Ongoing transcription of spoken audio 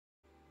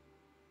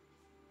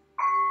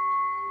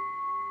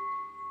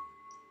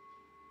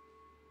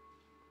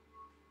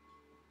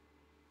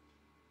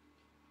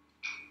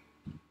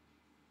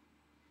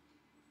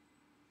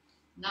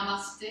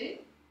Namaste,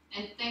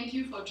 and thank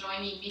you for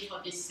joining me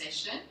for this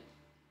session.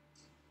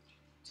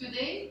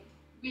 Today,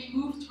 we'll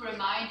move through a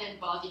mind and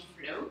body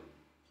flow.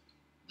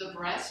 The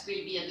breath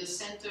will be at the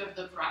center of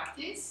the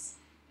practice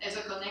as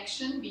a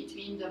connection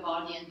between the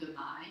body and the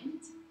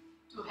mind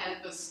to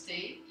help us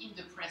stay in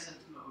the present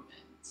moment.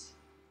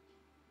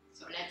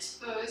 So let's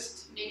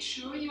first make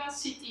sure you are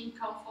sitting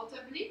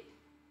comfortably.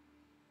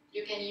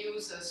 You can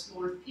use a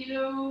small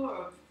pillow or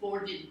a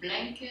folded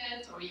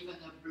blanket or even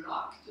a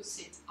block to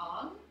sit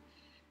on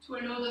to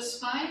allow the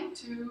spine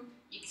to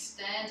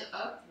extend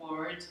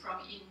upward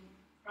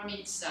from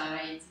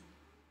inside.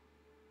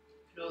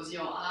 Close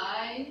your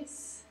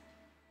eyes,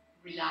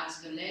 relax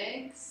the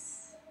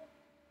legs,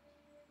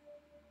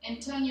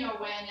 and turn your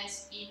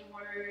awareness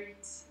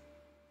inwards,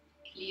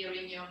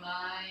 clearing your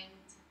mind.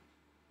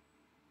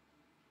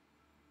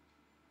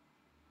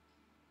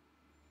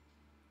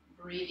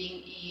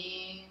 Breathing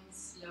in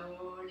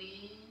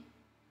slowly,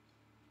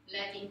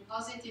 letting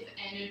positive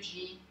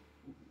energy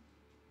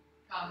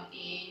come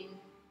in,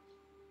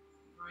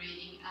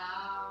 breathing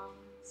out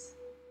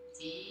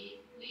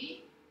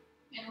deeply,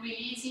 and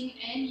releasing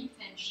any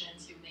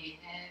tensions you may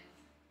have,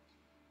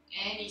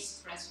 any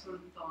stressful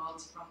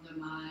thoughts from the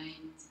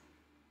mind.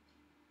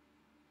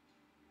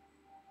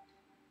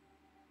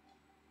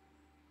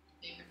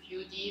 Take a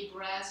few deep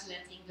breaths,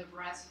 letting the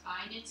breath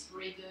find its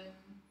rhythm.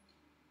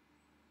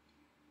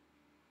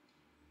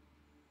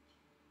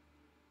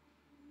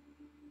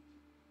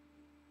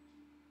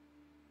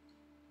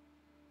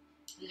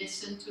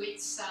 Listen to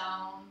its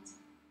sound,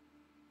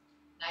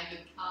 like the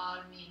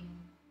calming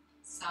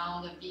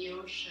sound of the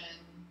ocean.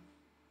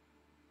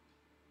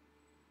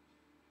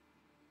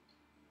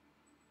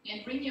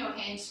 And bring your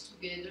hands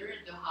together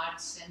at the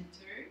heart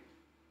center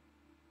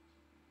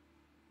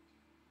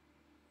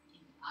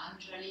in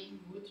Anjali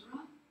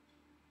Mudra,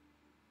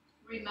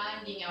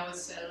 reminding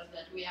ourselves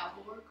that we are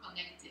all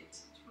connected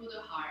through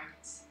the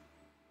heart.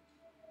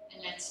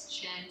 And let's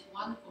chant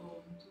one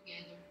Om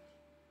together.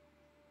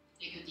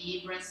 Take a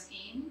deep breath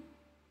in.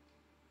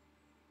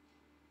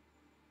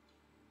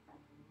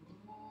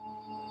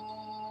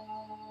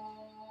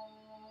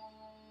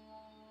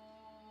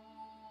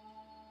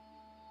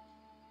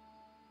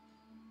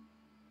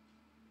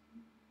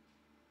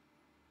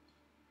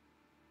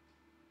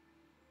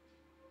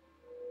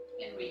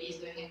 And release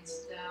the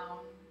hands down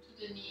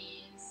to the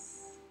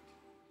knees.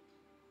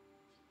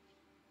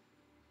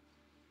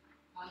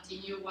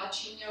 Continue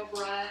watching your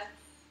breath.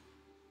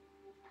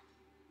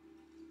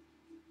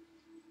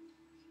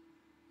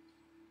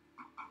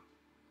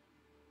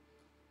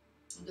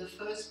 The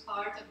first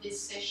part of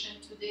this session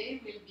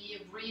today will be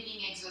a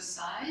breathing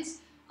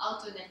exercise,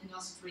 alternate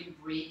nostril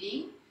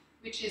breathing,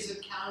 which is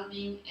a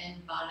calming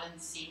and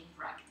balancing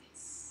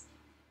practice.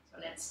 So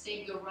let's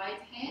take the right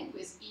hand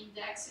with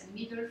index and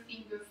middle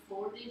finger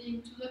folded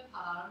into the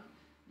palm,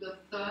 the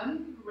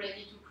thumb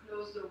ready to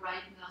close the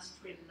right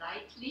nostril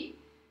lightly,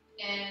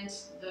 and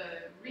the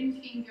ring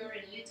finger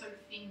and little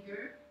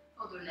finger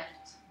for the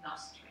left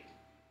nostril.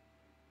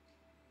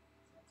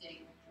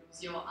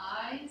 Close your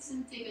eyes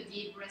and take a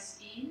deep breath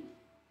in.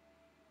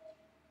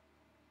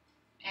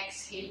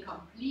 Exhale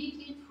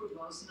completely through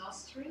both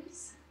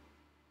nostrils.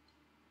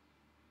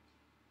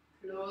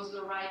 Close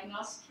the right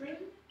nostril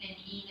and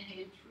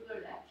inhale through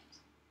the left.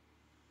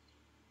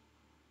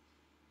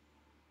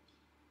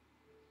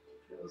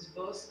 Close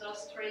both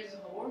nostrils,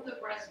 hold the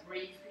breath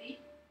briefly.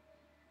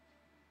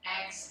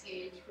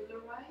 Exhale through the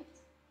right.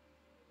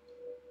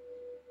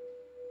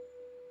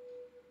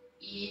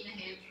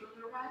 Inhale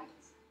through the right.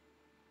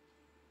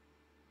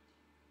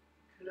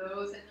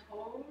 Close and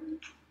hold,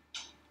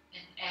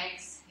 and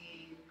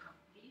exhale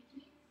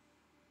completely.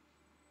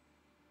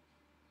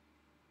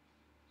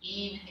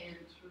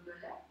 Inhale through the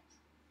left.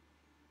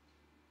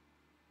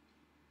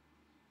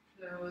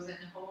 Close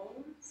and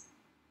hold.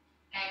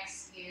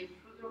 Exhale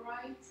through the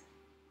right.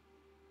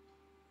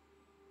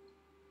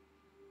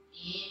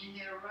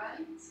 Inhale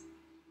right.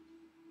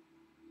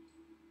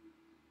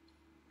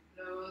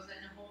 Close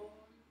and hold.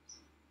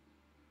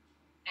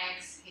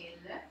 Exhale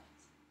left.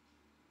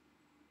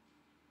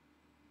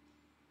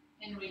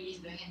 And release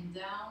the hand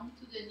down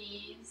to the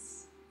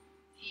knees,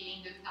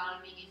 feeling the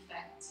calming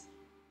effect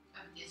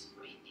of this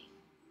breathing.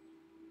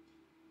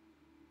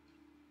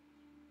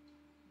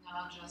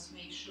 Now just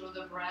make sure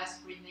the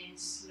breath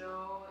remains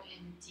slow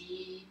and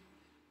deep,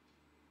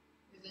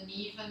 with an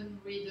even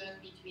rhythm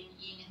between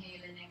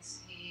inhale and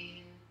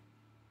exhale.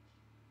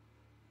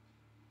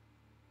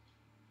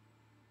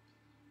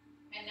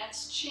 And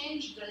let's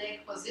change the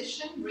leg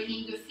position,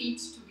 bringing the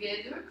feet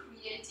together,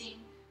 creating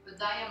a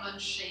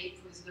diamond shape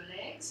with the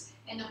legs,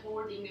 and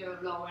holding your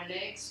lower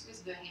legs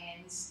with the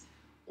hands.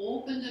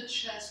 Open the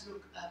chest,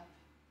 look up,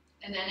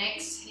 and then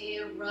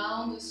exhale,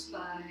 round the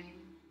spine.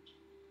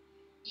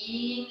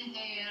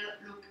 Inhale,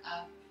 look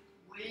up,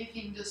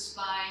 waving the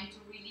spine to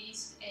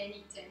release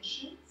any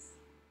tensions.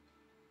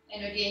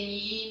 And again,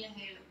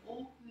 inhale,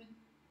 open.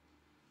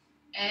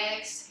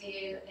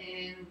 Exhale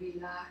and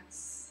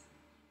relax.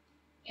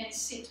 And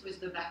sit with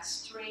the back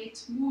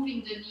straight,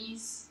 moving the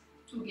knees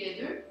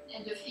together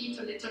and the feet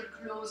a little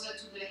closer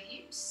to the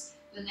hips.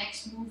 The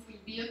next move will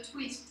be a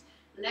twist.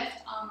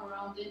 Left arm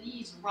around the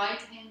knees, right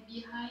hand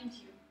behind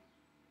you.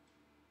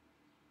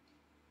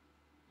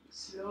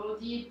 Slow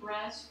deep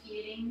breath,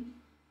 feeling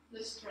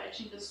the stretch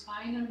in the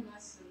spinal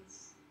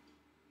muscles.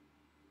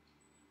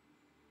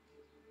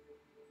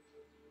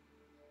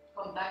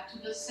 Come back to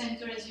the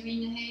center as you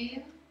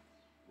inhale.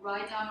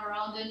 Right arm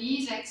around the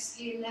knees,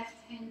 exhale, left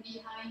hand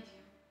behind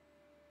you.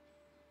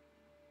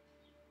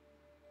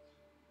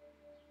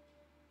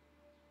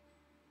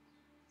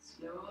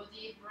 Slow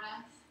deep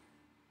breath.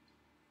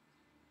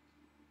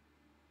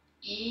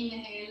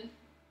 Inhale,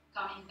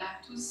 coming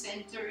back to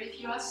center. If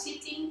you are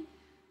sitting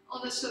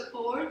on the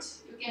support,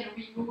 you can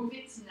remove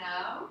it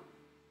now.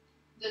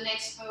 The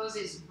next pose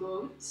is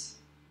boat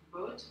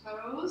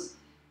pose.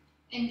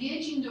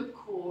 Engaging the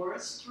core,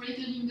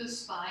 straightening the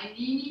spine,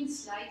 leaning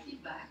slightly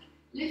back,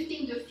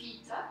 lifting the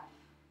feet up,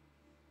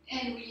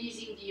 and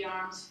releasing the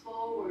arms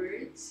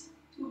forward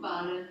to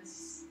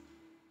balance.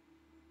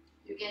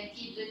 You can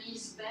keep the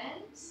knees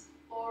bent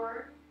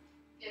or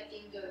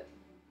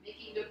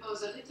making the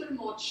pose a little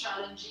more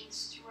challenging,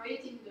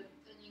 turning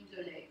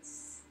the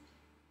legs.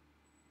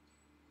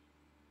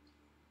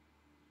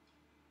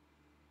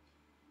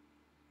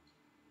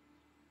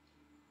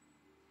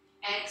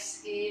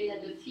 Exhale,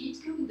 let the feet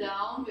come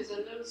down with a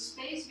little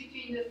space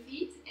between the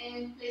feet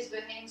and place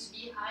the hands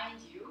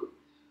behind you.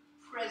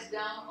 Press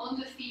down on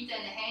the feet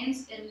and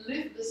hands and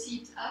lift the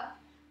seat up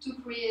to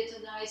create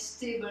a nice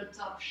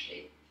tabletop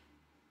shape.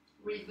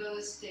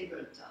 Reverse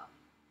tabletop.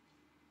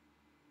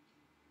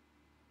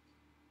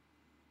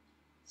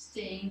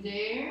 Staying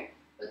there,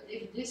 but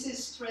if this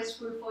is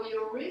stressful for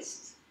your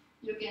wrist,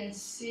 you can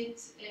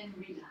sit and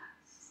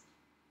relax.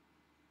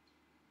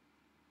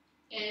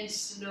 And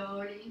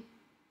slowly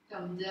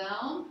come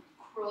down,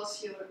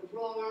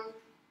 roll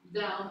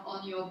down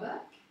on your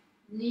back,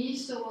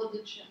 knees toward the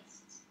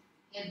chest,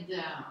 head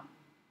down.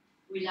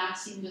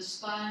 Relaxing the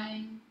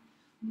spine,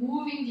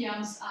 moving the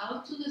arms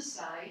out to the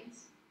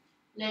sides,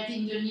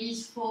 letting the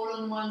knees fall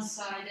on one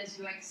side as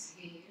you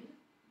exhale.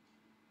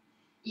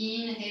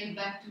 Inhale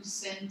back to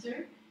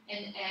center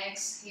and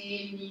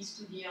exhale, knees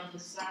to the other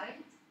side.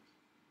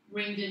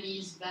 Bring the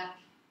knees back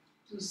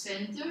to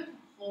center,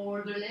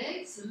 hold the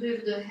legs,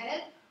 lift the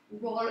head,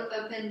 roll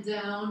up and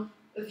down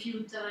a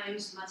few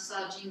times,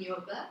 massaging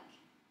your back.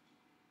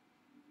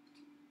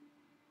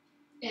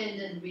 And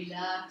then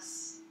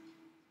relax,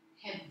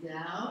 head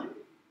down.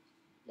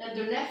 Let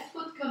the left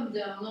foot come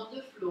down on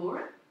the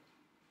floor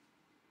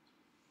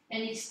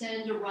and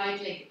extend the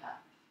right leg up.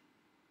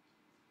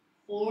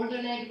 Hold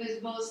the leg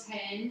with both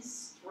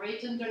hands,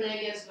 straighten the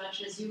leg as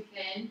much as you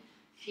can,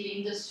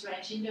 feeling the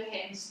stretch in the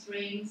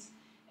hamstrings,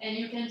 and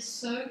you can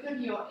circle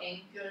your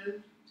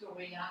ankle to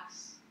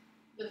relax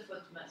the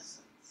foot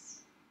muscles.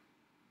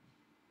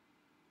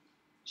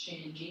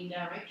 Changing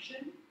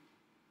direction.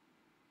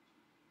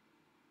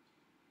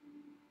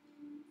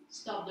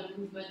 Stop the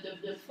movement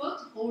of the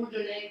foot, hold the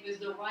leg with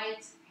the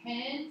right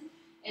hand,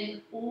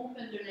 and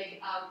open the leg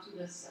out to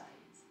the side.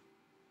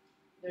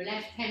 The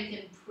left hand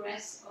can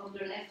press on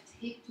the left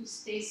hip to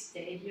stay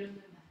steady on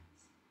the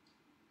mat.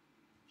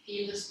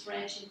 Feel the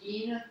stretch in the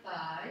inner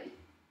thigh.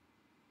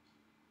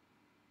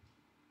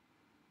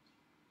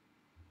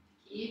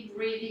 Keep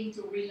breathing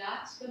to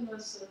relax the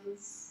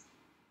muscles.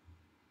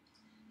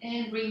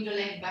 And bring the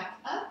leg back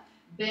up.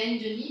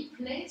 Bend the knee,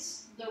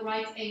 place the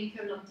right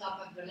ankle on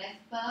top of the left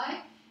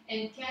thigh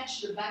and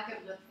catch the back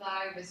of the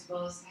thigh with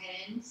both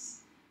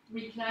hands.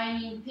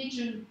 Reclining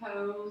pigeon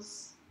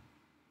pose.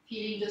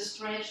 Feeling the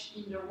stretch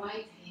in the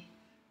right hip.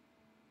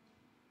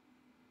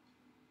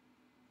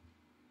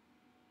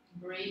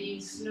 Breathing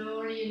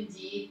slowly and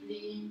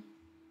deeply.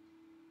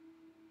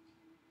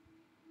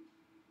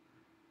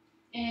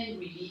 And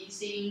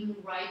releasing,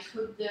 right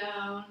foot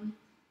down.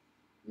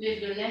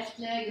 Lift the left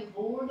leg,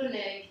 hold the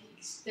leg,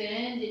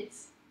 extend it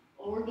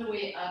all the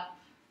way up.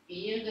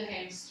 Feel the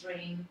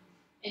hamstring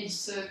and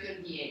circle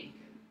the ankle.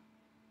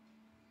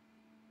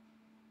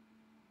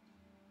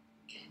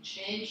 You can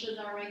change the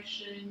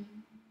direction.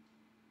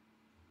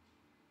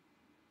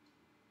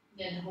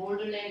 Then hold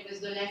the leg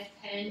with the left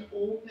hand,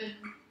 open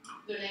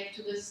the leg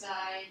to the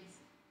side.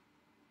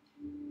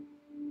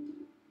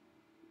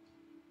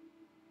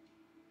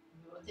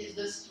 Notice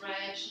the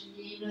stretch in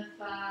the inner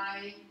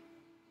thigh.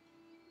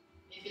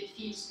 If it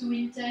feels too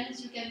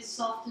intense, you can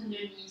soften the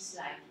knee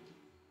slightly.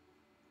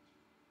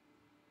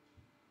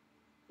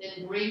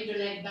 Then bring the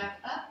leg back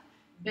up,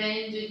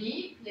 bend the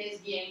knee, place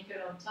the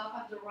ankle on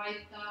top of the right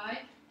thigh,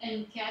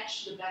 and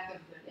catch the back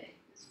of the leg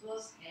with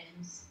both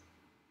hands.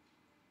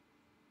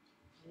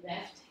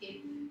 Left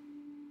hip,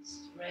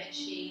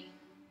 stretching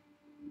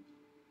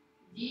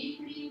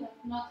deeply but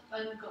not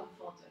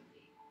uncomfortably.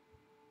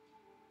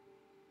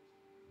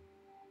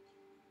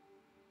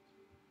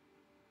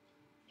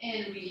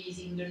 And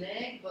releasing the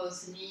leg,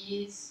 both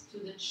knees to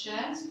the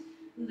chest,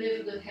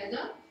 lift the head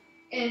up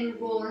and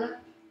roll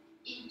up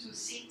into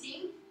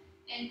sitting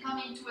and come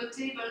into a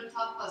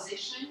tabletop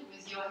position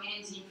with your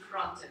hands in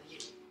front of you.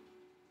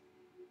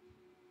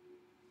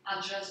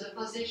 Adjust the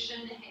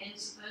position,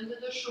 hands under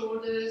the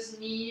shoulders,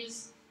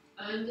 knees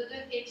under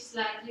the hips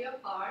slightly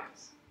apart.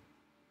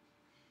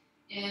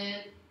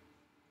 And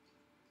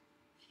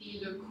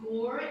feel the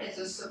core as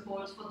a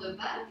support for the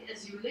back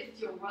as you lift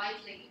your right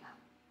leg up.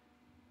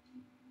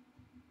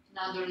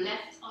 Now the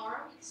left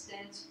arm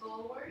extends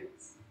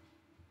forwards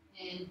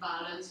and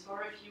balance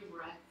for a few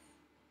breaths.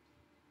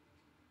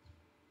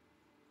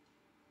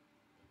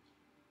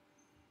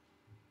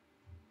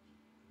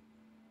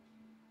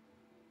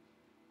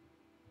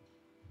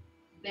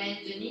 Bend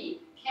the knee,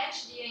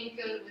 catch the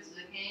ankle with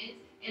the hand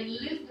and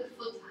lift the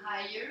foot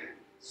higher,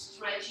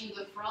 stretching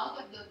the front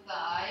of the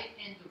thigh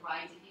and the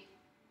right hip.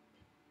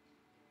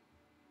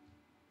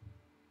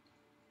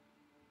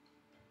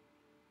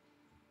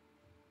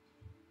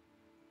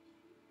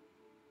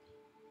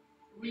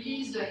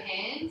 Release the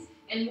hands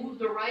and move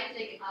the right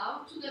leg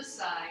out to the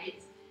side,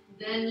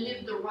 then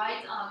lift the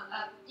right arm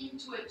up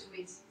into a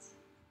twist.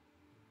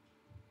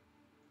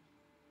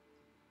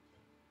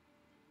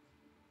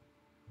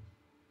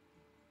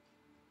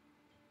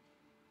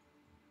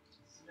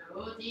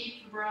 Slow,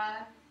 deep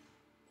breath.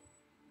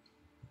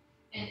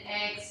 And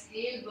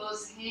exhale,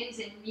 both hands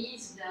and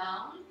knees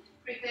down.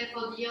 Prepare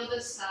for the other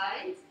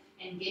side.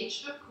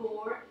 Engage the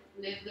core.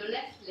 Lift the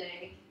left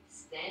leg.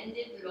 Extend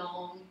it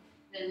long.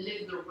 Then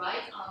lift the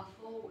right arm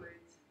forward.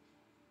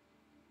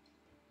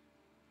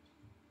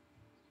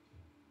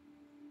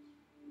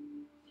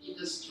 Feel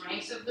the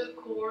strength of the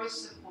core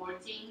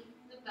supporting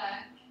the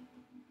back.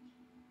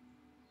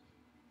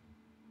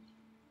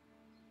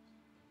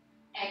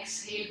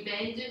 Exhale,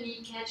 bend the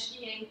knee, catch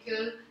the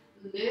ankle.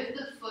 Lift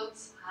the foot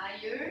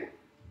higher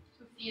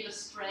to feel a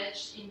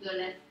stretch in the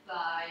left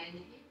thigh and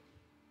hip.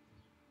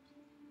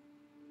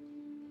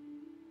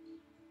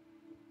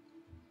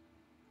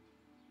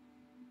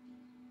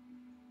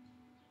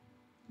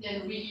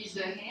 Then release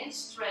the hands,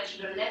 stretch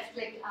the left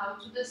leg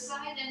out to the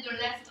side and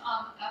the left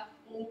arm up,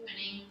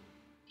 opening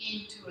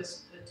into a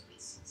split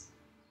twist.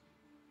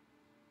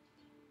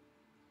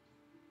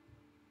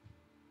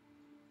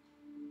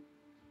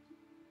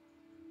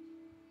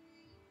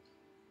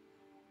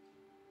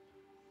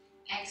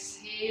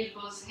 Exhale,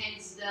 both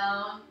hands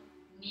down,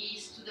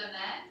 knees to the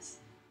mat.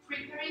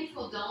 Preparing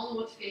for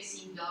downward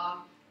facing dog.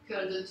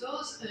 Curl the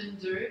toes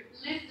under,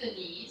 lift the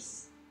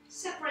knees.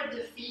 Separate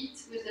the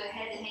feet with the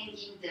head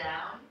hanging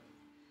down.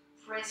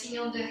 Pressing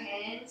on the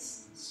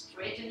hands,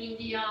 straightening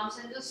the arms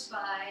and the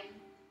spine.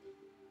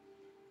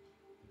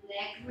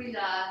 Neck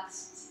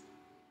relaxed.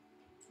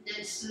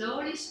 Then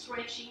slowly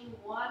stretching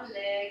one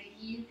leg,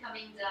 heel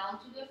coming down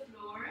to the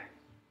floor.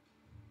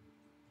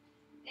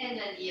 And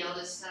then the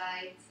other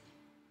side.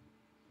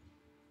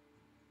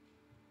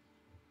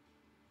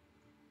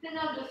 Bend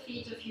out the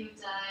feet a few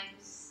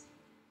times.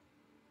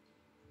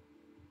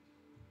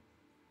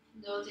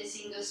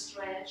 Noticing the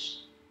stretch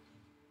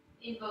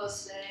in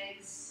both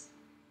legs.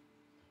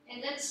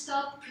 And then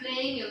start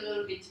playing a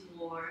little bit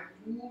more,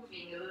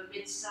 moving a little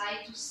bit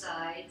side to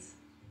side,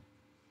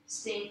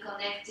 staying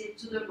connected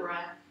to the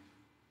breath.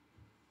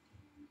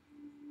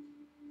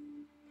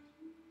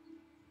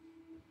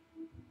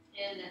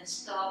 And then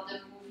stop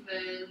the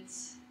movement,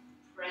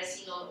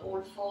 pressing on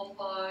all 4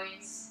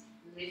 points,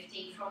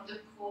 lifting from the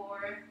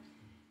core,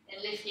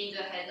 and lifting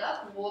the head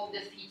up, walk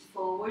the feet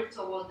forward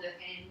toward the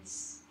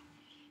hands.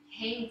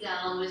 Hang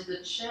down with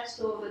the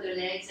chest over the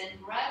legs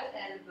and grab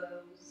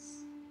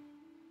elbows.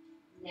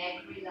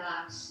 Neck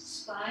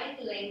relaxed, spine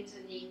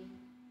lengthening.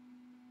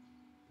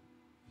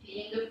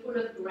 Feeling the pull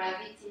of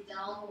gravity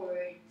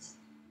downward.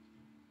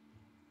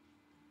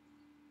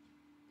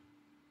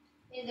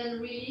 And then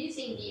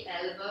releasing the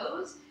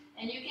elbows.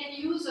 And you can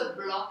use a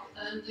block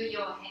under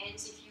your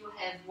hands if you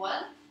have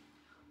one.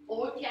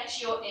 Or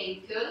catch your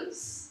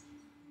ankles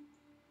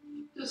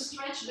to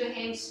stretch the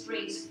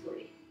hamstrings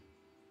fully.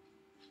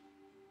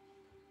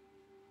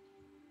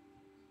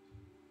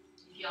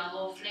 If you are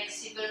more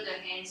flexible,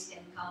 the hands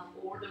can come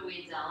all the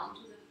way down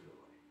to the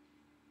floor.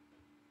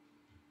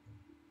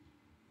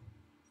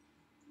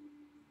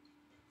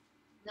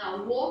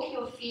 Now walk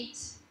your feet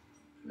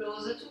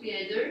closer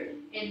together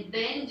and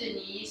bend the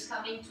knees,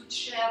 coming to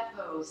chair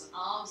pose.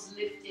 Arms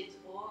lifted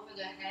over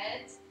the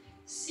head,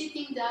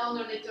 sitting down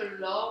a little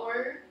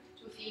lower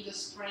to feel the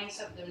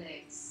strength of the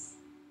legs.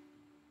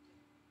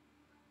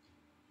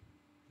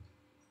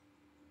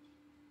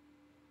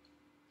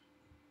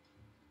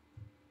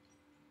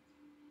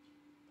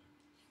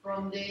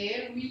 From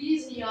there,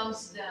 release the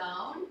arms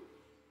down,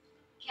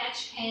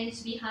 catch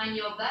hands behind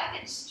your back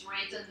and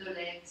straighten the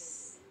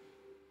legs.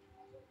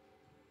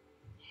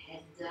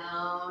 Head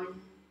down,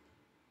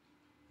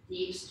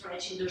 deep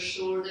stretch in the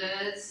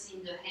shoulders,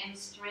 in the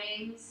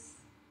hamstrings.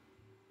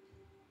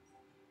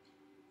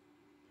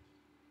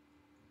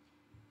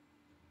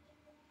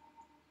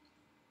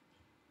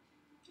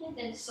 And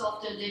then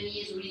soften the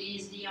knees,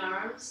 release the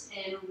arms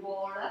and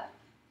roll up.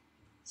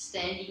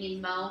 Standing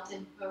in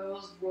mountain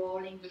pose,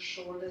 rolling the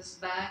shoulders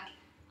back,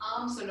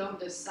 arms along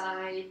the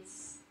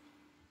sides.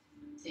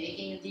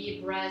 Taking a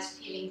deep breath,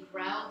 feeling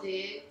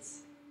grounded.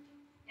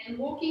 And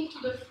walking to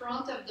the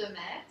front of the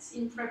mat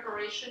in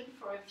preparation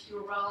for a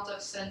few rounds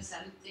of sun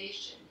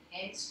salutation.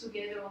 Hands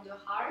together on the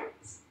heart.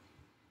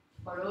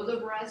 Follow the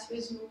breath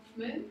with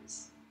movement.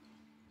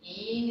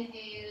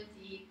 Inhale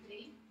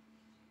deeply.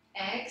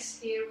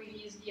 Exhale,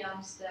 release the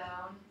arms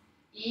down.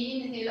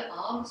 Inhale,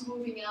 arms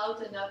moving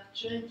out and up,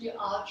 gently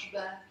arch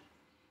back.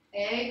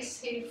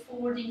 Exhale,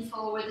 folding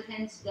forward,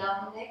 hands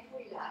down, neck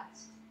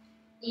relaxed.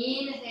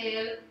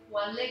 Inhale,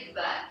 one leg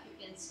back.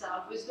 You can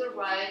start with the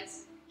right,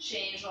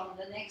 change on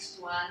the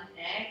next one.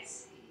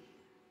 Exhale.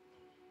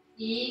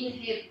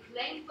 Inhale,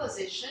 plank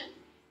position.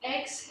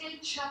 Exhale,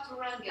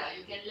 chaturanga.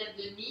 You can let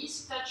the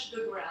knees touch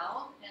the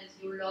ground as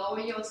you lower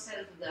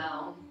yourself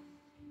down.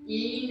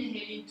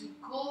 Inhale into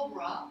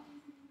cobra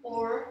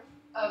or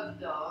up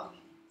dog.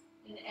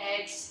 And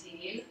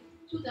exhale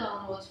to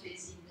downward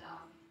facing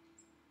dog.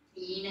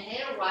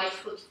 Inhale, right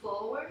foot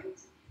forward.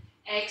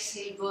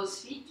 Exhale, both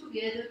feet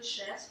together,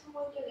 chest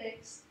toward the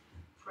legs.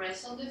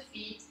 Press on the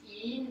feet.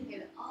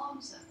 Inhale,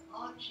 arms up,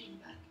 arching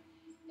back.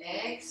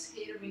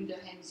 Exhale, bring the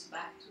hands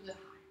back to the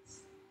heart.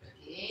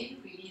 Again,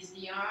 release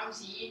the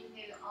arms.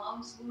 Inhale,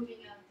 arms moving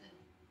out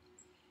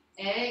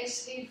and up.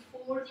 Exhale,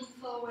 folding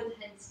forward,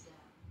 hands down.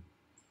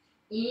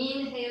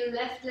 Inhale,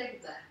 left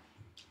leg back.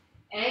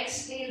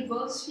 Exhale,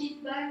 both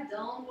feet back,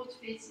 downward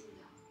facing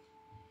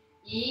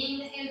dog.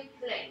 Inhale,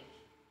 plank.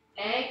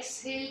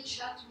 Exhale,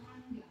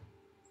 chaturanga.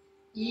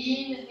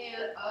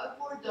 Inhale,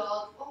 upward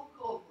dog or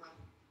cobra.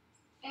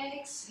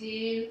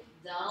 Exhale,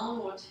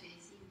 downward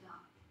facing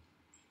dog.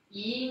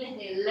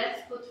 Inhale,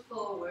 left foot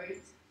forward.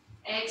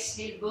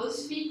 Exhale,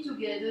 both feet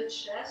together,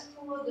 chest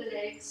toward the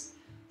legs.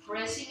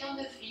 Pressing on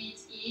the feet.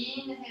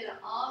 Inhale,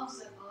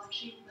 arms up,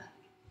 arching back.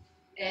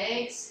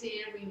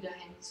 Exhale, bring the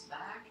hands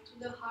back to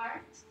the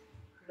heart.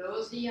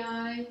 Close the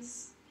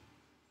eyes.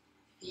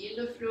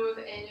 Feel the flow of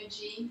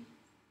energy.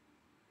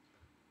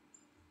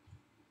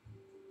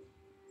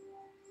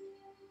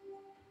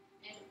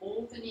 And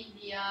opening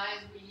the eyes,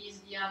 release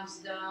the arms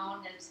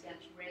down. Let's get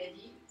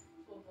ready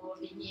for more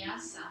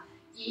vinyasa.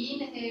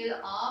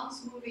 Inhale,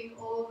 arms moving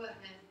overhead.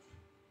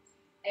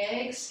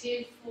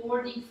 Exhale,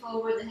 folding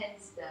forward,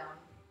 hands down.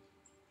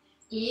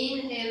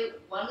 Inhale,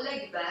 one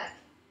leg back.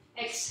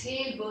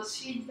 Exhale, both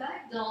feet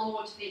back,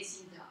 downward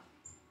facing dog.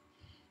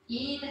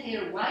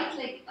 Inhale, right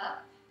leg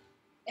up.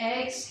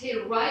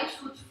 Exhale, right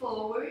foot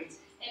forward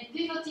and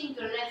pivoting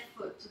the left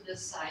foot to the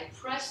side.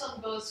 Press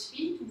on both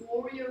feet,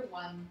 warrior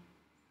one.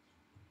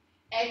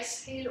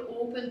 Exhale,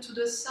 open to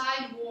the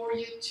side,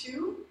 warrior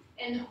two,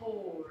 and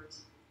hold.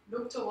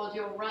 Look toward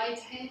your right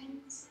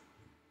hand,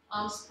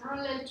 arms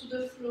parallel to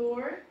the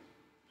floor,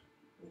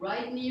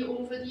 right knee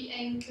over the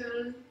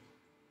ankle,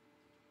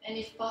 and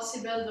if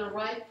possible, the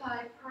right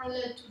thigh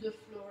parallel to the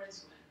floor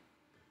as well.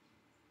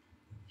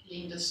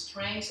 Feeling the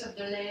strength of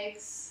the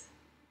legs,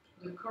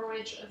 the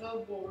courage of a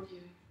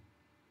warrior.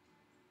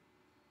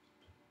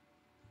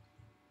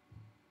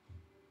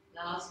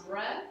 Last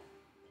breath.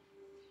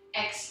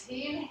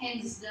 Exhale,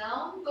 hands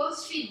down,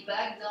 both feet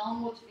back,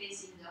 downward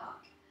facing dog.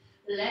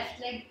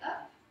 Left leg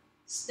up,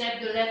 step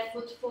the left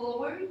foot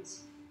forward,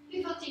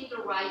 pivoting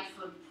the right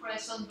foot,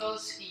 press on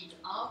both feet,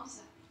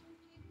 arms up.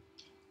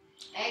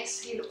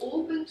 Exhale,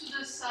 open to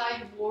the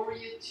side,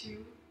 warrior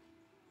two,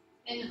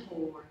 and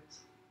hold.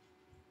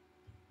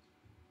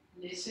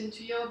 Listen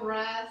to your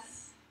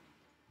breath.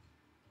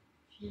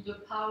 Feel the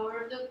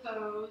power of the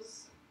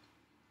pose.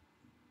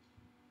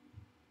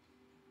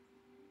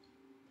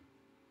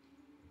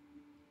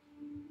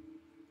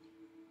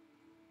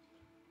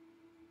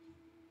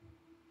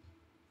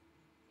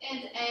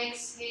 And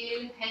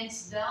exhale,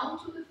 hands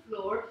down to the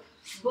floor,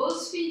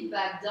 both feet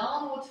back,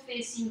 downward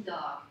facing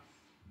dog.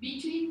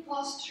 Between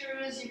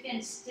postures, you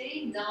can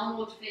stay in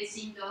downward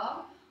facing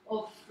dog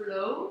or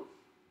flow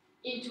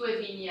into a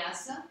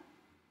vinyasa,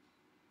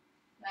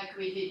 like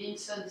we did in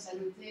sun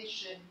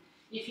salutation.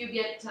 If you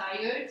get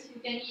tired, you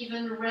can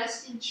even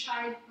rest in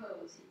child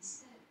pose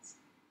instead.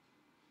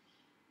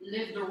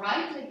 Lift the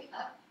right leg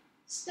up,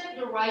 step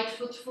the right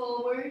foot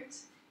forward,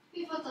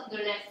 pivot on the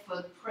left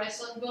foot,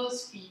 press on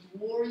both feet,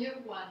 warrior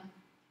one.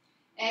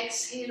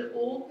 Exhale,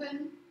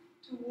 open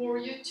to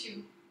warrior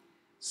two.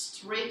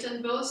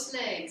 Straighten both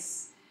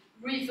legs,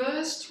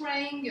 reverse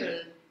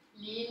triangle,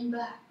 lean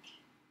back.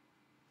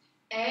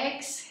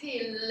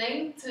 Exhale,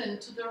 lengthen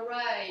to the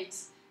right,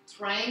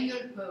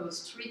 triangle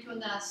pose,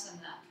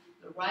 Trikonasana.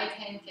 The right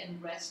hand can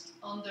rest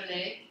on the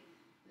leg,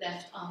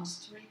 left arm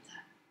straight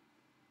up.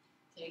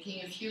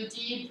 Taking a few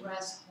deep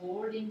breaths,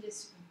 holding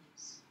this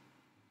pose.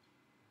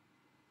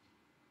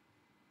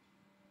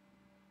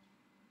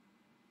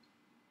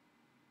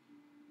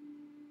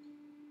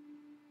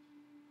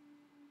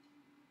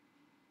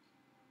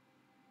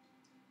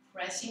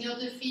 Pressing on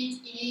the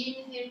feet,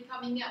 inhale,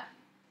 coming up.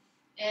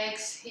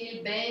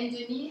 Exhale, bend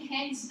the knee,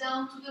 hands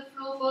down to the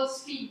floor,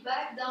 both feet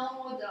back,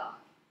 downward dog.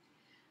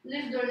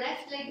 Lift the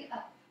left leg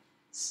up,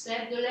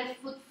 step the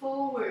left foot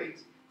forward,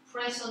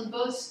 press on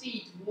both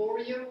feet,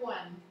 warrior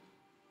one.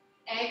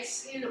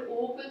 Exhale,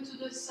 open to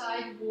the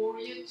side,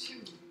 warrior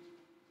two.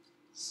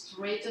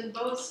 Straighten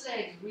both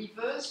legs,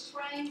 reverse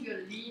triangle,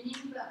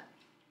 leaning back.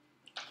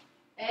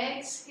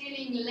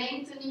 Exhaling,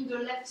 lengthening the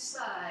left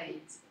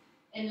side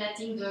and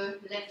letting the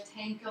left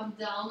hand come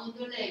down on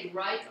the leg,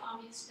 right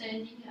arm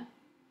extending up.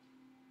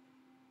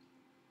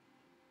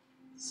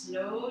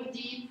 Slow,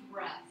 deep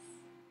breath.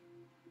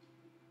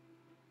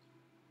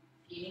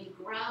 Feeling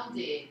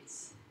grounded.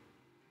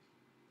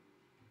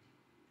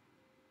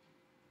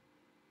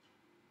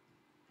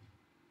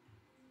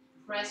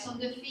 Press on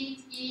the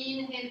feet,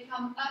 inhale,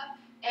 come up.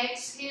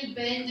 Exhale,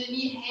 bend the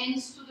knee,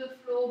 hands to the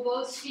floor,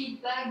 both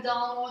feet back,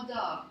 downward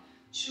dog.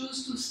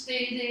 Choose to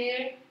stay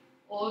there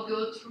or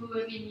go through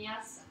a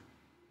vinyasa.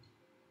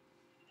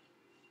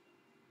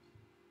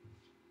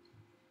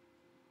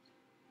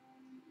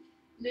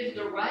 Lift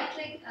the right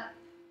leg up.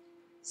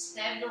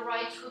 Step the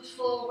right foot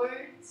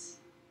forwards.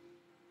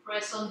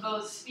 Press on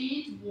both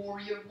feet,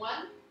 warrior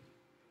one.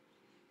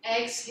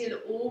 Exhale,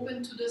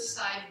 open to the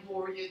side,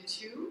 warrior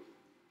two.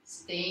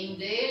 Staying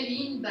there,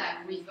 lean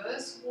back,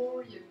 reverse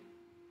warrior.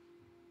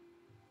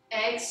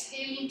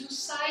 Exhale into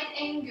side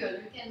angle.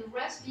 You can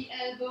rest the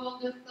elbow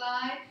on the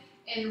thigh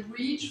and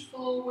reach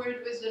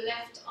forward with the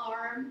left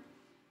arm,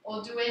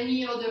 or do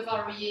any other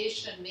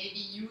variation, maybe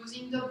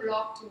using the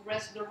block to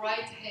rest the right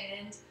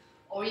hand,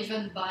 or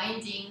even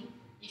binding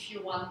if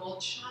you want more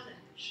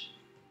challenge.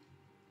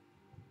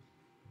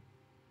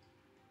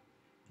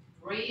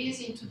 Breathe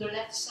into the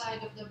left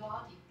side of the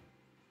body.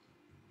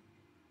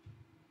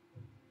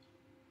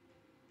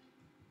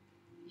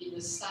 Feel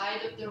the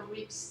side of the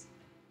ribs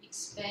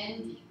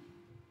expanding.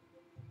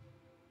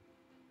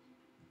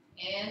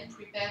 And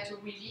prepare to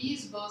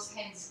release both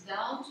hands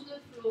down to the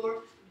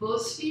floor,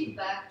 both feet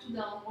back to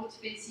downward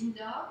facing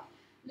dog.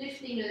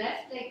 Lifting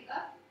left leg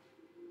up.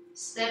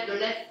 Step the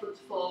left foot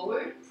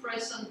forward,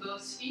 press on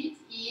both feet.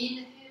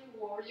 Inhale,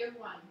 warrior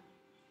one.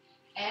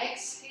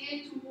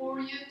 Exhale to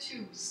warrior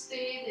two.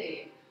 Stay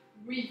there.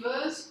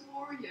 Reverse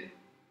warrior.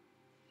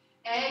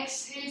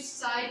 Exhale,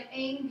 side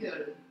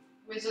angle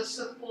with a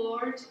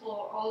support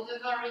or other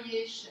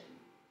variation.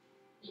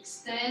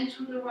 Extend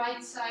to the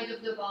right side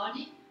of the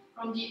body,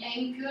 from the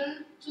ankle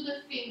to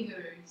the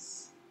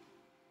fingers.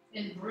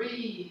 And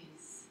breathe.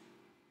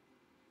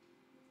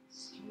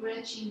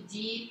 Stretching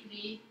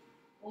deeply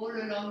all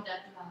along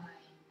that line.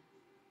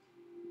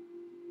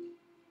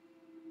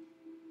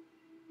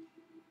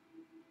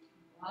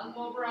 One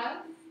more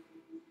breath.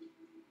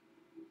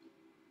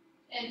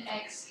 And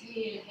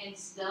exhale,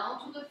 hands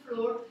down to the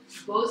floor,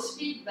 both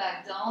feet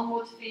back,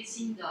 downward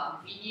facing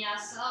dog,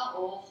 vinyasa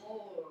or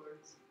hold.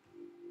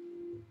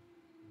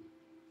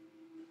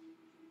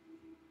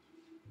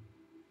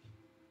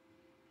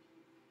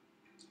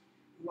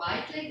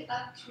 Right leg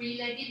up,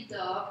 three-legged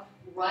dog,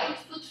 right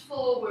foot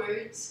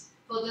forwards.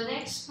 For the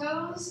next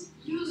pose,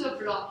 use a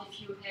block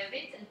if you have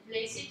it and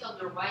place it on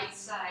the right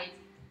side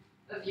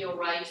of your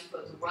right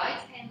foot. Right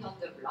hand on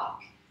the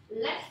block,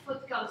 left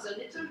foot comes a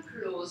little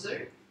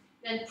closer,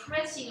 then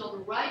pressing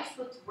on right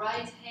foot,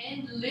 right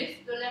hand,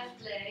 lift the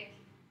left leg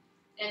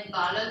and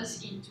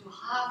balance into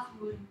half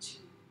moon two.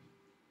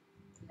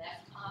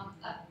 Left arm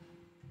up.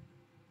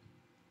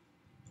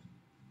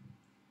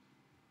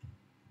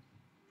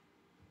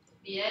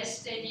 Be as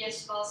steady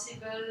as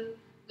possible.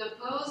 The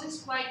pose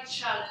is quite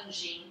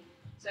challenging,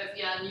 so if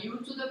you are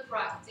new to the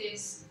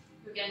practice,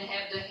 you can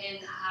have the hand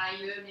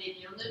higher,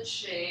 maybe on the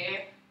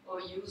chair, or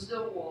use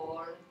the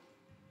wall.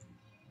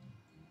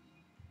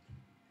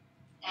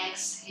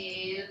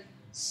 Exhale,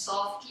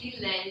 softly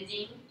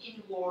landing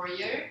in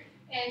warrior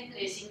and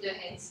placing the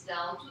hands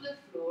down to the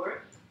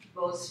floor,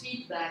 both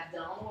feet back,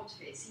 downward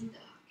facing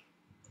dog.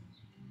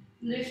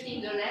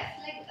 Lifting the left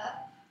leg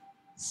up,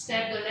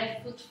 step the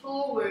left foot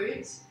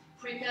forwards,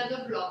 prepare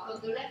the block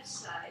on the left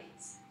side.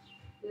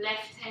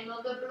 Left hand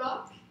on the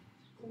block,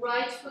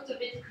 right foot a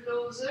bit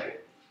closer,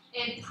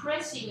 and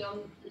pressing on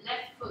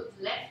left foot,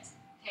 left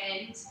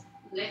hand,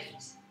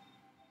 lift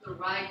the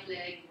right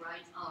leg,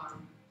 right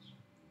arm.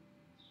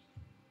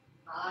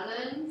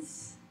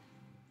 Balance.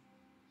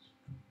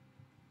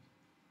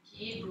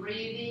 Keep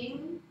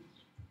breathing.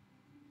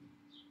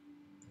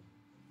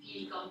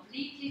 Feel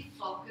completely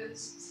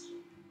focused,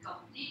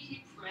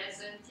 completely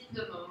present in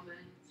the moment.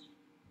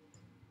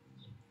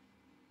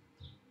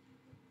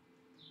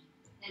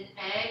 And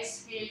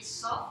exhale,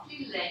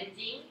 softly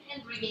landing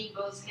and bringing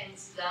both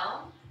hands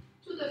down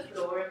to the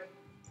floor.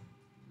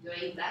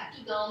 Going back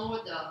to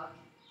downward dog.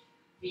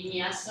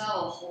 Vinyasa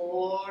or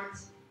hold.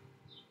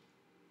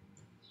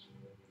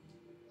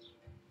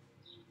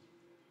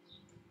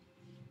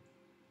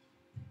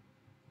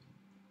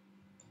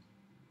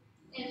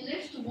 And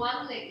lift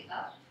one leg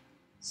up.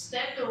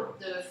 Step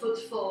the foot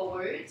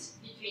forward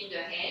between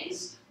the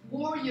hands.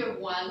 Warrior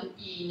one,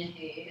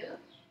 inhale.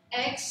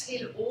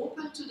 Exhale,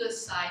 open to the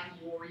side,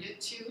 warrior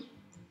two.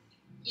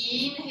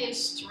 Inhale,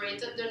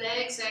 straighten the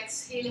legs.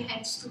 Exhale,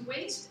 hands to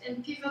waist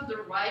and pivot the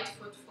right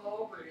foot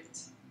forward.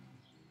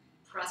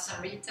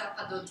 Prasarita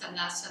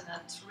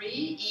Padottanasana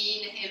 3.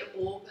 Inhale,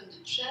 open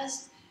the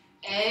chest.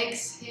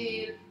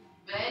 Exhale,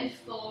 bend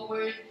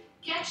forward.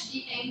 Catch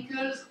the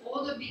ankles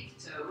or the big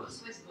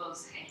toes with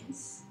both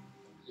hands.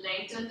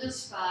 Lengthen the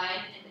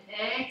spine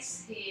and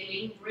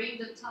exhaling, bring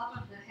the top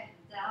of the head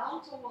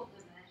down toward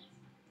the mat.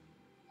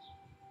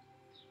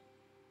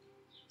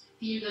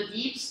 Feel the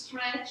deep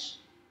stretch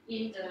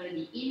in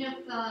the inner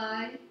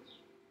thigh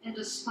and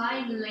the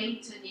spine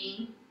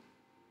lengthening,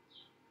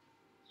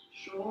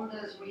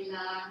 shoulders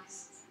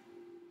relaxed.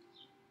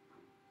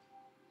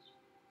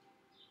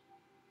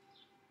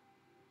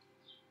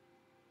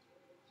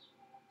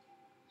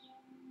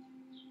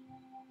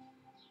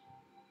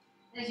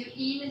 As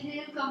you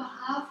inhale, come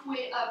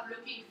halfway up,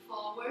 looking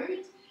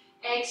forward.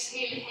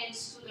 Exhale,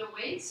 hands to the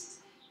waist,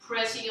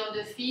 pressing on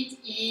the feet.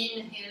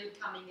 Inhale,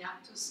 coming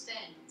up to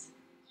stand.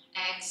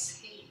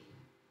 Exhale.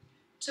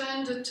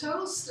 Turn the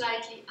toes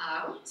slightly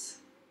out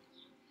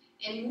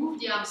and move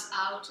the arms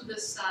out to the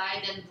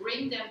side and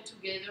bring them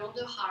together on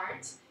the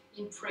heart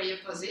in prayer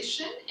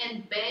position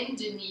and bend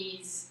the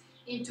knees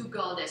into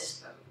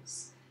goddess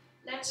pose.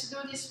 Let's do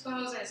this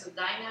pose as a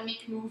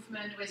dynamic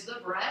movement with the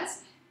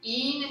breath.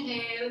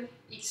 Inhale,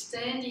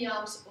 extend the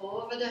arms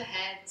over the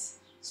head,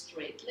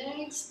 straight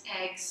legs.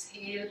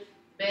 Exhale,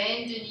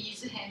 bend the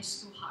knees,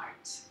 hands to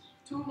heart.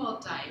 2 more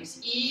times.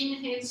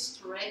 Inhale,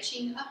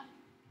 stretching up.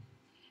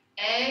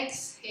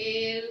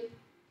 Exhale,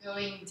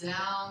 going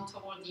down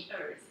toward the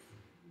earth.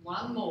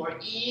 1 more.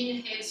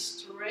 Inhale,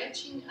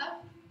 stretching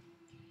up.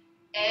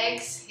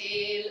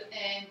 Exhale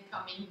and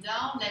coming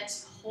down.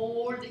 Let's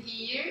hold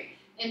here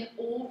and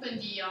open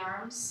the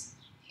arms,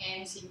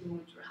 hands in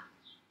mudra.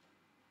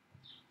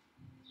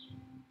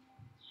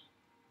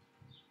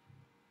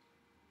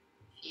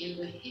 Feel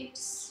the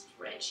hips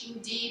stretching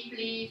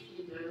deeply.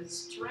 Feel the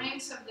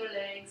strength of the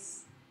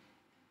legs.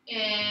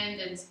 And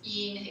then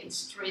inhale,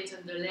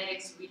 straighten the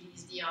legs,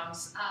 release the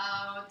arms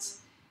out,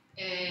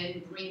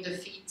 and bring the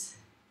feet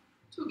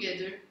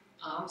together,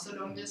 arms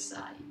along the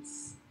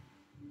sides.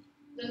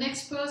 The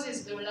next pose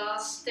is the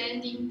last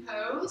standing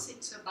pose.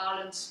 It's a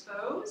balance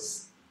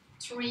pose,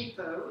 tree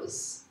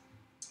pose.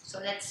 So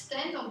let's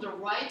stand on the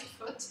right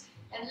foot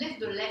and lift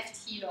the left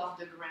heel off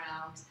the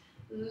ground.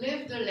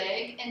 Lift the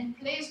leg and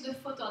place the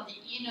foot on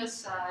the inner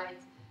side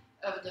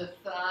of the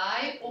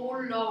thigh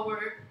or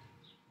lower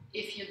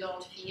if you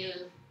don't feel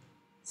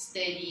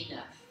steady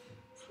enough.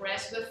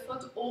 Press the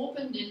foot,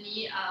 open the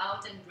knee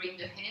out and bring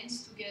the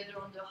hands together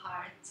on the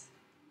heart.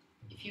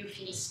 If you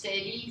feel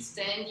steady,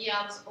 extend the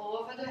arms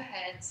over the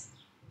head.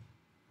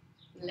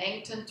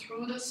 Lengthen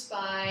through the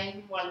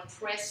spine while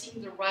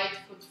pressing the right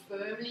foot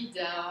firmly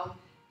down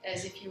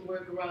as if you were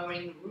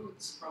growing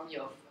roots from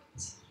your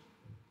foot.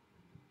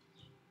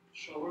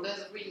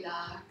 Shoulders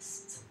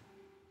relaxed.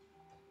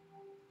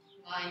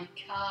 Mind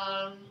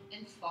calm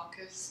and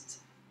focused.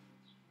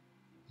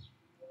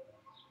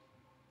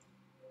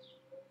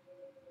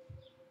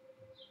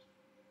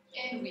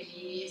 And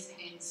release,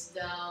 hands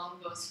down,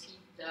 both feet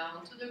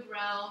down to the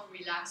ground,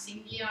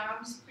 relaxing the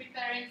arms,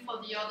 preparing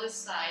for the other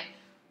side.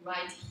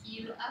 Right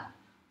heel up,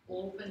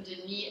 open the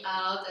knee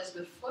out as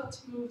the foot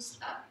moves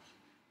up.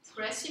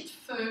 Press it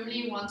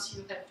firmly once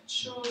you have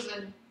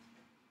chosen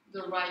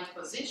the right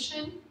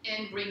position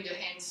and bring the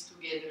hands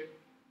together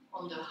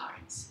on the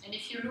heart. And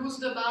if you lose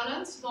the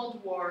balance,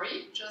 don't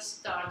worry, just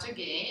start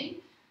again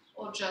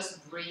or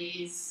just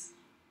breathe.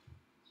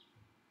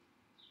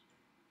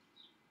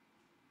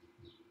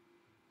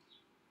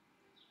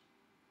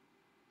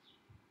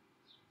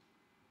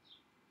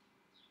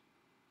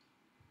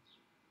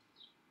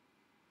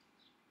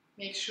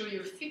 Make sure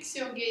you fix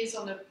your gaze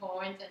on a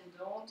point and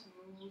don't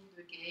move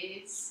the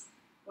gaze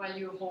while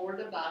you hold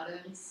the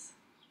balance.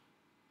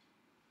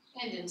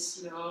 And then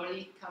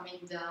slowly coming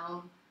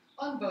down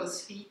on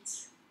both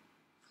feet.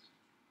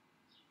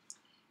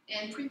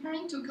 And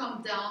preparing to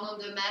come down on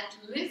the mat,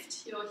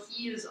 lift your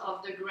heels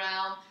off the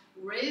ground,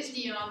 raise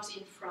the arms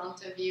in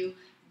front of you,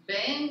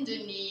 bend the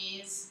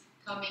knees,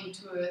 coming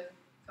to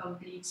a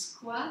complete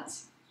squat,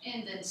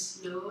 and then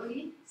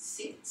slowly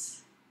sit.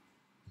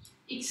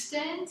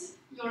 Extend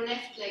your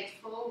left leg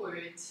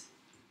forward.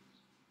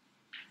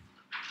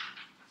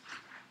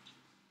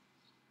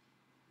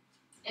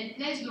 And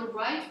place the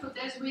right foot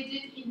as we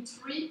did in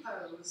tree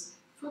pose,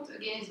 foot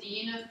against the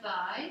inner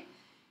thigh.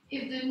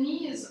 If the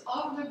knee is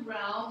off the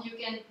ground, you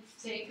can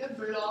take a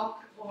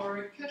block or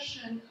a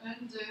cushion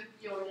under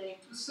your leg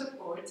to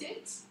support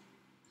it.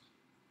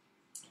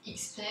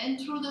 Extend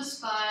through the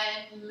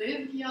spine,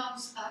 lift the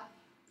arms up,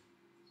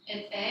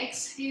 and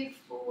exhale,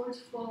 fold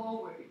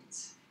forward.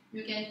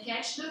 You can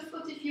catch the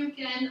foot if you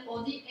can,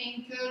 or the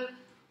ankle,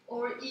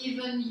 or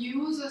even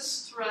use a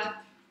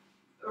strap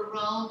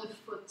around the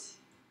foot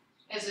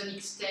as an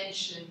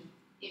extension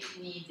if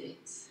needed.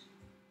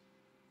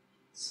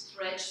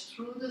 Stretch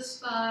through the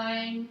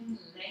spine,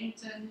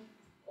 lengthen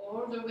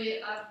all the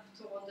way up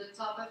toward the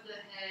top of the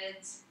head,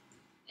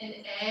 and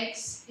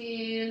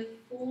exhale,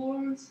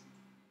 fold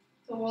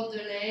toward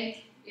the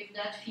leg if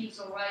that feels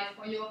alright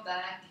for your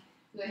back.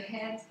 The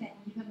head can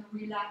even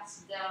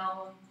relax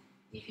down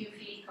if you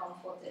feel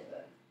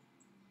comfortable.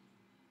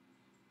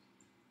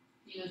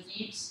 Feel a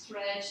deep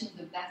stretch in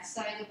the back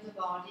side of the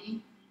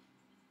body.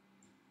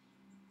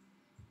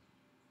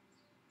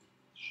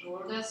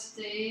 Shoulders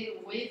stay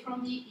away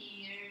from the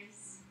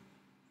ears.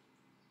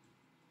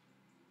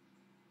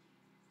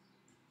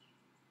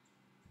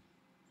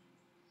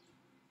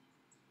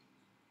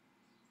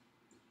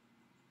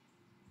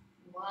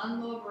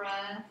 One more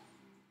breath.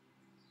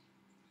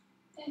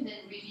 And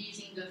then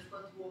releasing the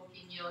foot,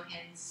 walking your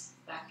hands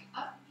back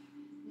up.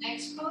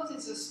 Next pose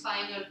is a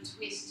spinal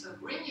twist. So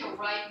bring your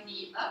right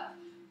knee up.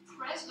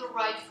 Press the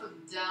right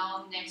foot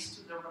down next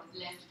to the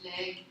left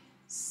leg.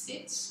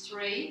 Sit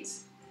straight.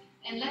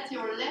 And let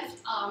your left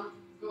arm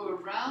go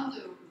around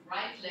the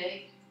right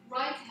leg.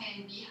 Right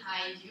hand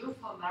behind you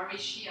for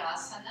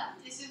Marichyasana.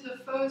 This is the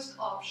first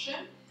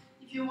option.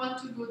 If you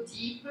want to go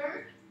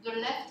deeper, the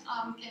left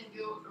arm can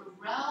go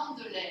around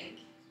the leg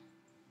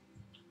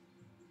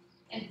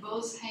and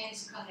both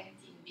hands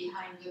connecting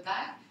behind the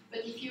back.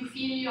 But if you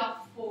feel you are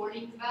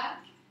falling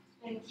back,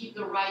 then keep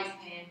the right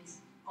hand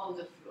on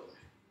the floor.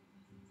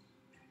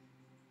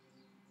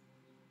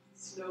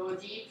 Slow,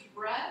 deep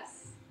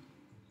breath.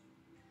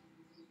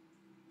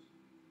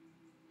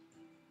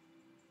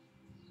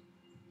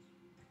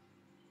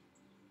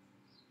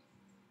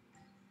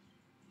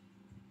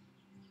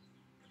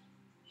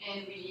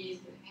 And release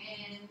the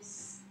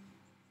hands.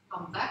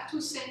 Come back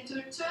to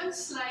center, turn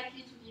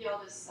slightly to the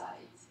other side.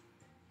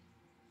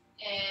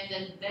 And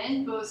then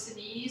bend both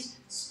knees,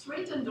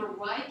 straighten the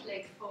right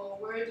leg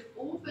forward,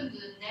 open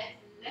the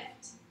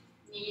left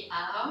knee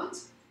out,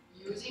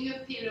 using a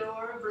pillow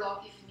or a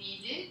block if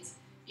needed.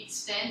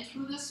 Extend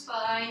through the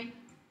spine,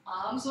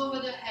 arms over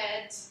the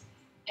head,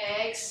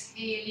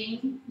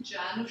 exhaling,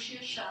 Janu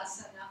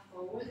Shirshasana,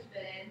 forward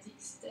bend,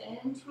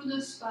 extend through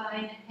the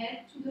spine,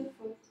 head to the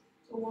foot,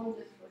 toward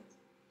the foot.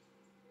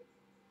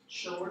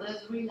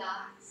 Shoulders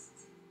relaxed.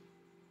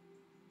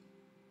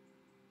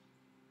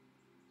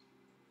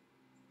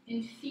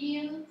 And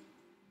feel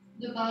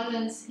the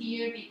balance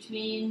here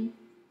between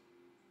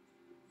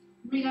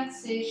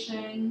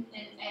relaxation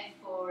and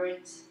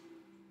effort.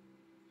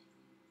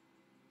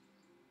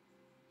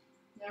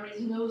 There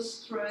is no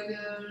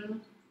struggle,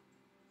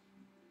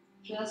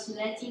 just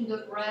letting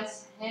the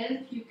breath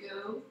help you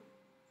go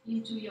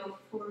into your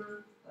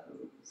full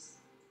pose.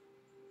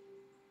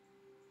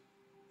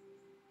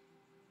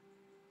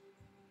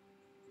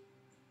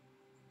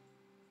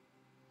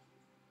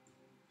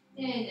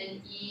 And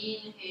then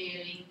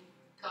inhaling,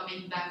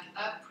 coming back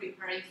up,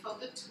 preparing for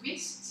the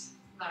twist,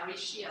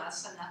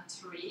 Marichyasana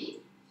 3.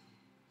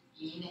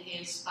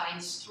 Inhale, spine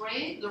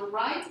straight. The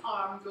right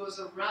arm goes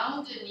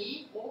around the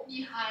knee or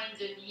behind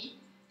the knee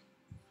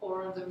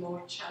for the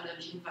more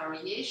challenging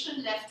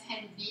variation. Left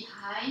hand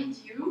behind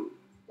you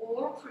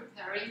or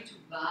preparing to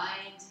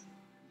bind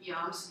the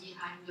arms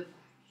behind the back.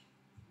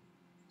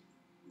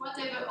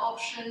 Whatever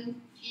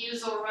option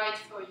feels alright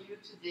for you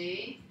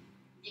today,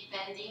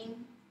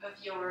 depending of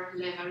your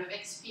level of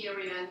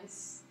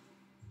experience.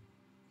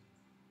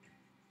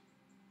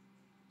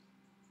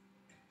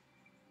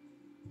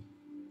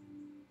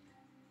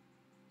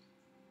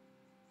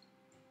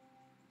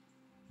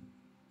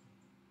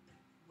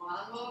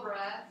 One more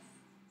breath.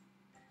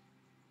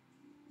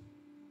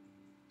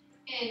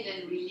 And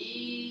then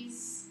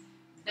release,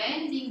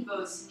 bending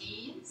both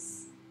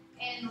knees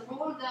and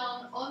roll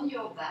down on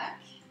your back.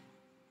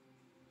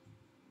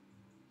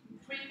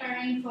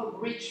 Preparing for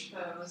bridge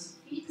pose.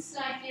 Feet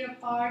slightly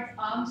apart,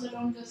 arms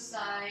along the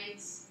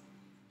sides.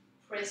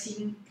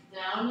 Pressing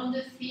down on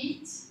the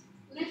feet,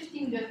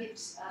 lifting the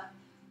hips up.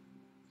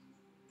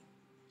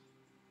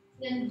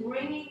 Then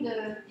bringing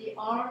the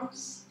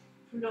arms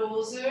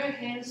closer,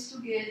 hands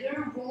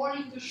together,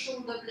 rolling the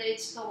shoulder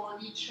blades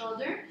toward each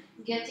other,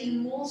 getting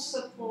more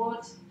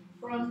support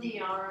from the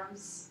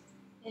arms,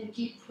 and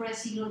keep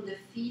pressing on the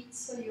feet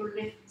so you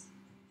lift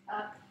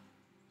up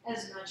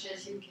as much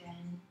as you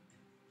can.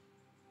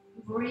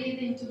 Breathe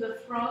into the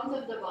front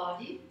of the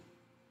body.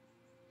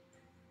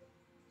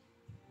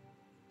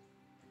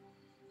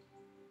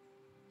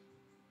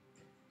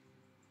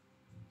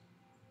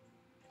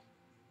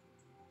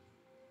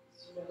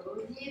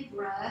 Slow, deep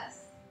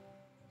breath.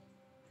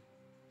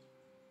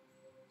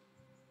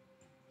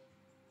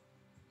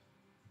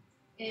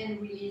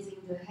 And releasing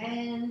the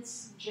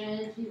hands,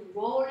 gently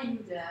rolling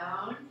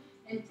down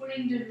and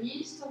pulling the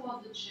knees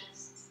toward the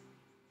chest.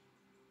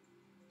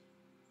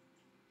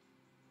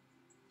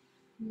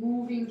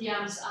 Moving the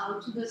arms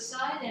out to the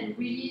side and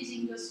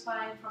releasing the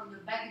spine from the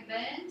back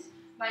bend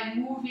by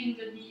moving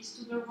the knees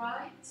to the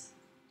right,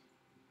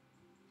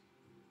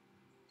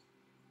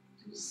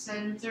 to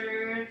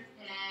center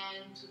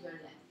and to the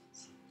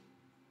left.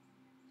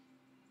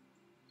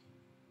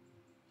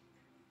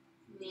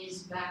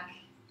 Knees back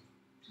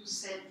to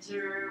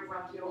center,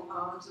 wrap your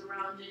arms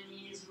around the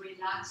knees,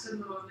 relax a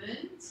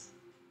moment.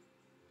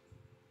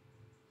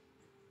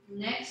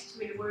 Next,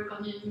 we'll work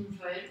on an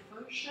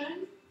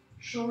inversion.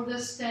 Shoulder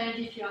stand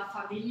if you are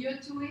familiar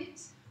to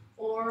it,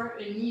 or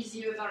an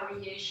easier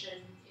variation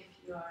if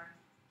you are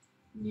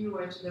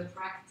newer to the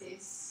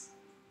practice.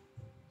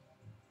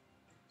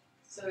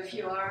 So if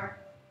you are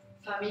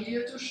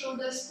familiar to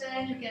shoulder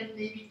stand, you can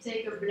maybe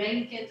take a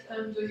blanket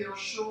under your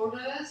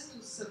shoulders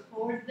to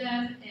support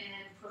them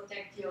and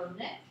protect your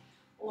neck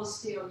or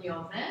stay on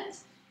your mat.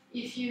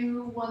 If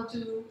you want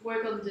to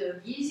work on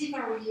the easy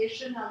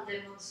variation, I'll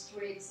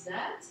demonstrate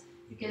that.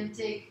 You can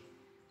take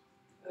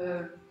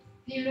a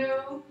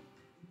pillow,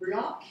 a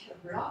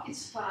block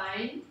is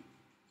fine,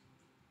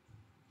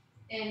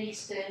 And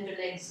extend the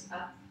legs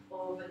up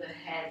over the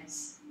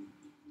heads.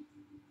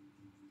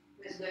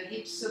 With the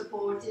hips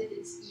supported,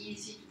 it's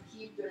easy to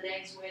keep the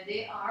legs where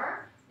they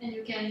are, and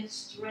you can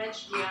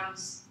stretch the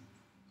arms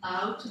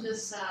out to the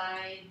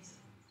side.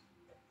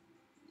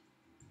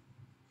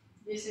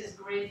 This is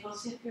great for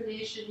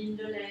circulation in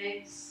the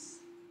legs.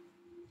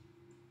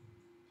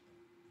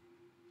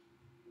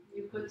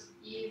 You could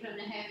even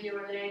have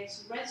your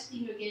legs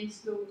resting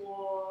against the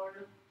wall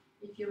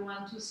if you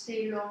want to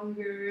stay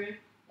longer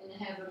and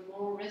have a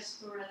more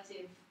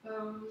restorative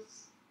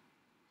pose.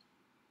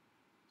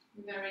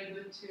 Very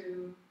good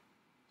to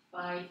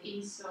fight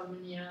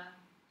insomnia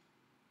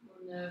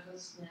or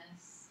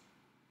nervousness.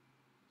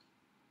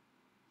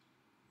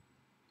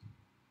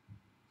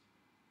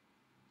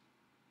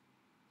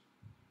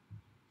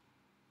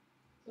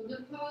 So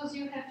the pose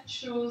you have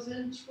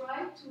chosen,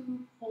 try to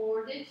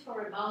hold it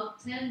for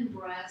about 10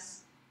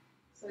 breaths,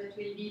 so it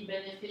will be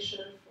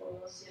beneficial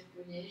for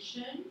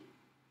circulation.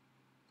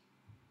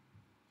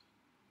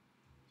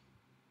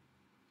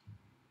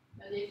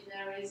 But if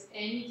there is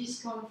any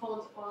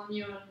discomfort on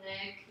your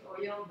neck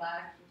or your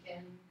back, you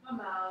can come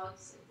out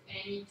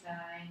at any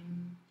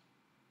time.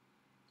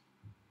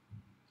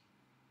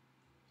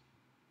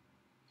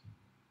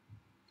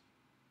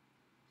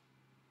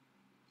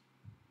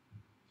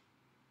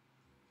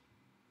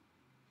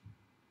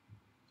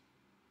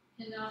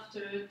 And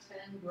after 10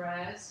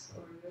 breaths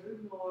or a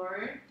little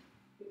more,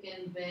 you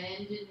can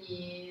bend the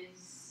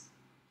knees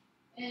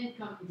and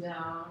come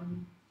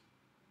down.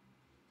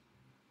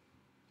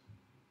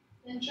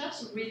 And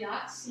just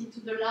relax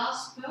into the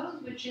last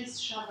pose, which is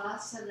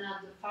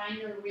Shavasana, the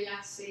final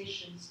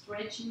relaxation,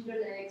 stretching the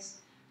legs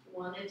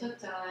one at a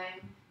time,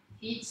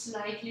 feet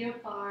slightly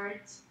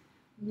apart,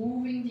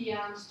 moving the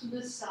arms to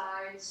the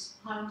sides,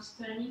 palms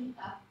turning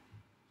up,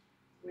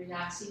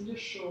 relaxing the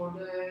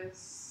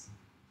shoulders,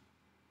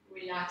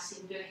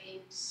 relaxing the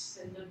hips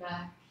and the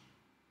back,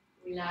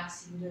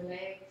 relaxing the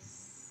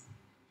legs,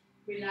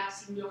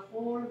 relaxing the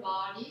whole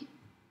body,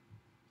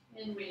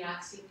 and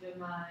relaxing the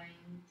mind.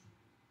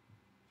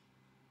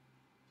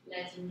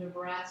 Letting the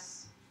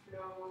breath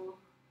flow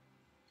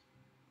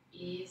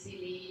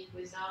easily,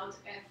 without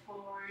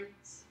effort.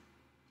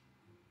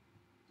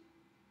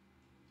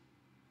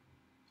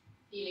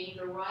 Feeling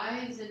the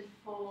rise and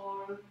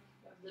fall of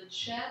the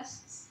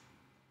chest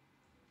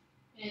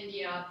and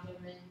the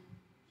abdomen.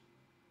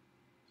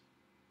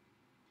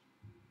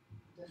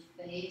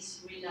 The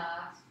face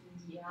relaxed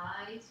and the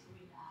eyes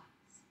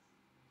relaxed.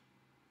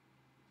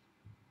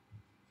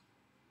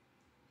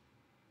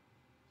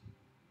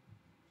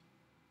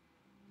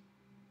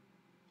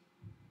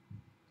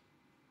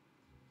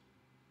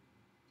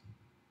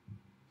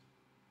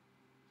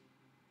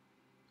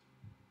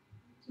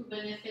 To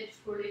benefit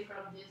fully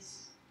from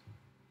this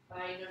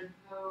final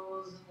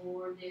pose,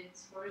 hold it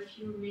for a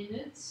few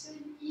minutes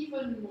and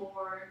even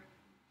more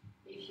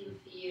if you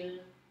feel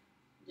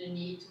the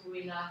need to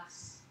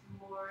relax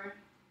more.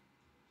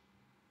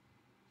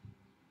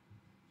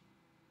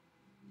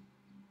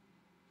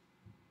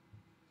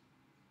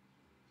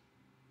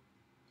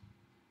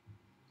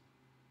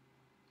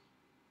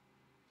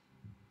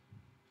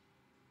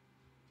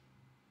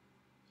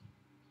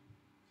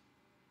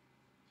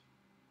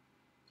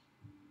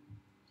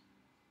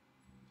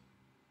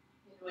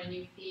 And when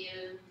you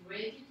feel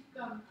ready to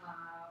come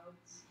out,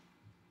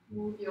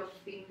 move your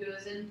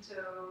fingers and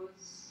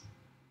toes.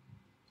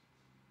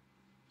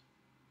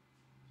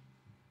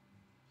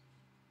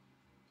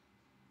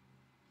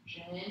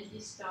 Gently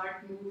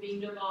start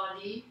moving the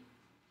body,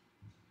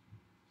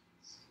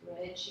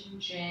 stretching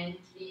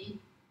gently.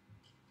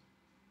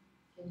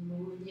 You can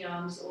move the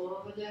arms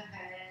over the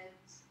head.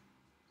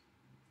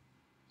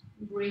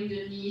 Bring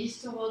the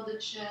knees toward the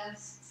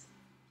chest.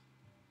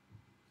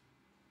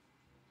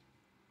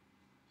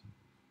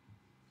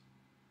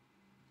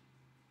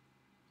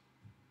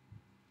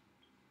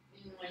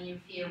 And when you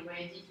feel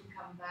ready to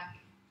come back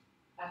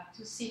up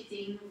to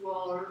sitting,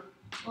 roll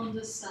on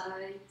the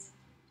side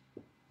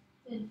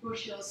and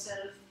push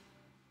yourself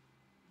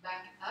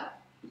back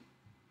up.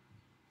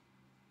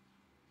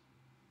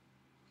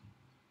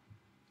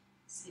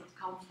 Sit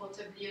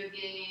comfortably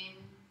again.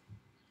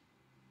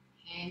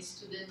 Hands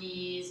to the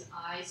knees,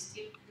 eyes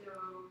still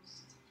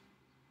closed.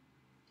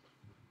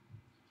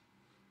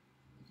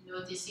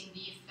 Noticing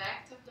the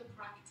effect of the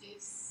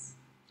practice.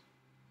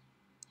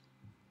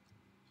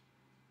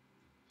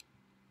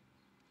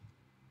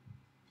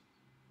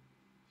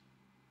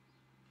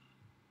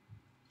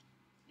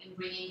 And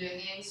bringing the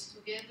hands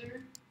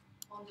together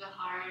on the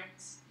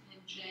heart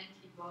and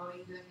gently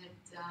bowing the head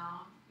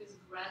down with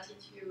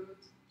gratitude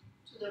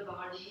to the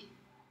body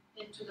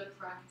and to the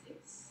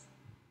practice.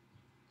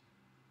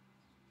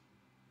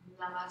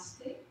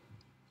 Namaste.